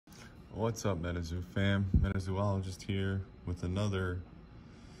What's up, Metazoo fam? Metazoologist here with another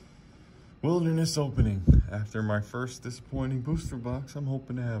wilderness opening. After my first disappointing booster box, I'm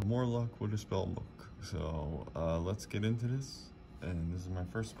hoping to have more luck with a spell book. So let's get into this. And this is my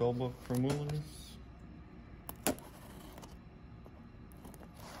first spell book from Wilderness.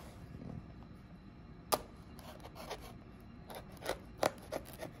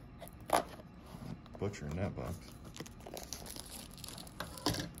 Butchering that box.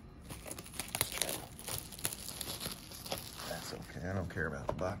 That's okay, I don't care about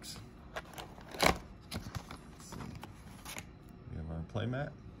the box. Let's see. We have our playmat.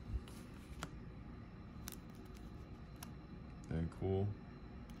 Very cool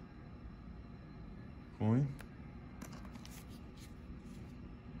coin.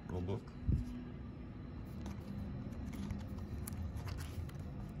 Rule book.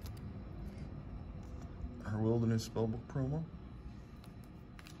 Our Wilderness Spellbook promo.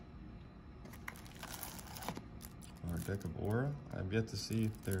 Our deck of aura. I've yet to see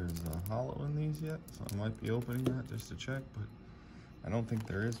if there's a holo in these yet, so I might be opening that just to check, but I don't think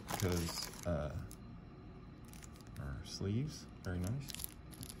there is because our sleeves, very nice.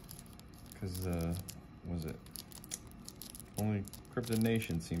 Because was it only Cryptid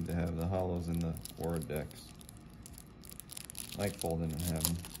Nation seemed to have the holos in the aura decks. Nightfall didn't have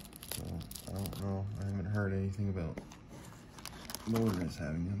them. So, I don't know. I haven't heard anything about Wilderness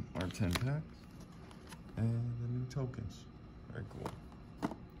having them. Our 10 packs. And the new tokens. Very cool.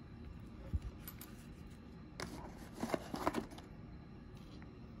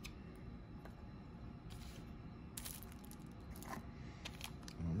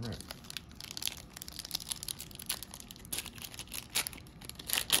 Alright.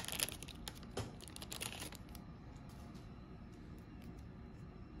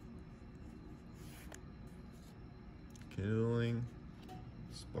 Killing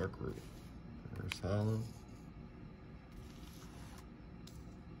Spark Root, Reverse Holo,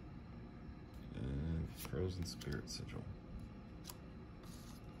 and Frozen Spirit Sigil.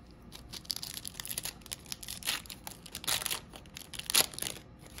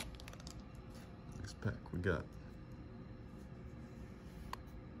 Next pack we got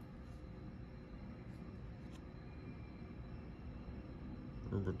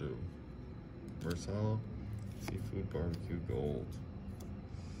Rubberdew, Reverse Holo, Seafood Barbecue Gold.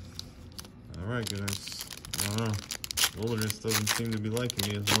 Alright guys, I don't know. Wilderness doesn't seem to be liking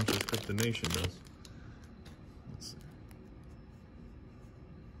me as much as Cryptid Nation does. Let's see.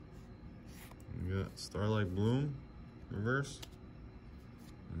 We got Starlight Bloom, reverse,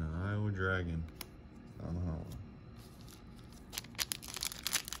 and an Iowa Dragon on the holo.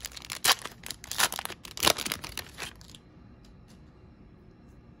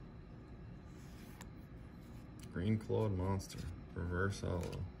 Green Clawed Monster, reverse holo.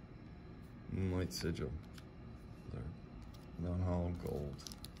 Moonlight Sigil. Non-holo gold.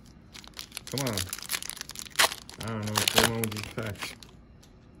 Come on. I don't know what's going on with these packs.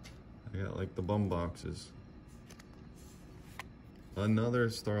 I got like the bum boxes. Another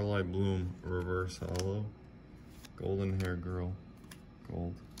Starlight Bloom, reverse holo. Golden Hair Girl,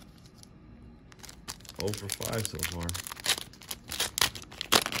 gold. 0 for 5 so far.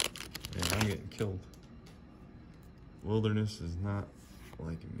 Man, I'm getting killed. Wilderness is not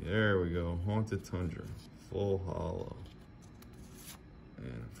liking me. There we go. Haunted Tundra, full holo,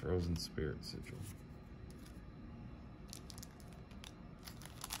 and a Frozen Spirit Sigil.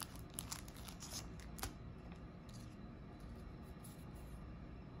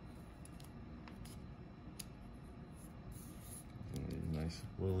 Nice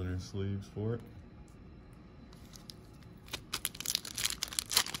Wilderness sleeves for it.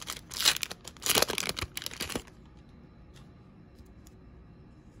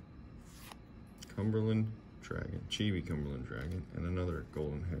 Cumberland Dragon, Chibi Cumberland Dragon, and another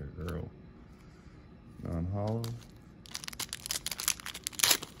Golden Hair Girl. Non-holo.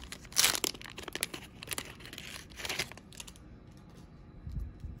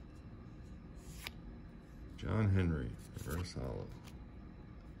 John Henry, reverse holo.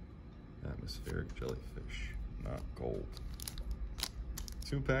 Atmospheric Jellyfish, not gold.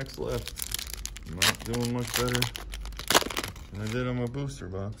 2 packs left. I'm not doing much better than I did on my booster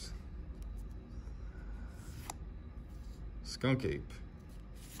box. Skunk Ape,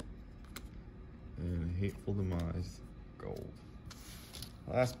 and Hateful Demise, gold.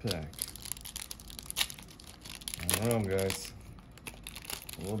 Last pack. I don't know, guys.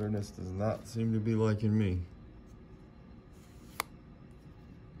 Wilderness does not seem to be liking me.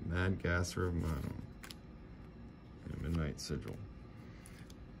 Mad Gasser of Mono, and Midnight Sigil.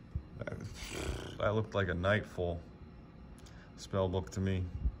 That looked like a Nightfall spell book to me,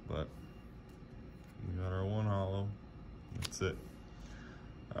 but We got our one holo. That's it.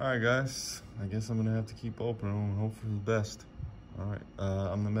 Alright guys, I guess I'm gonna have to keep opening them and hope for the best. Alright,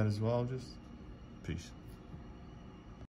 I'm the Metazoologist. Peace.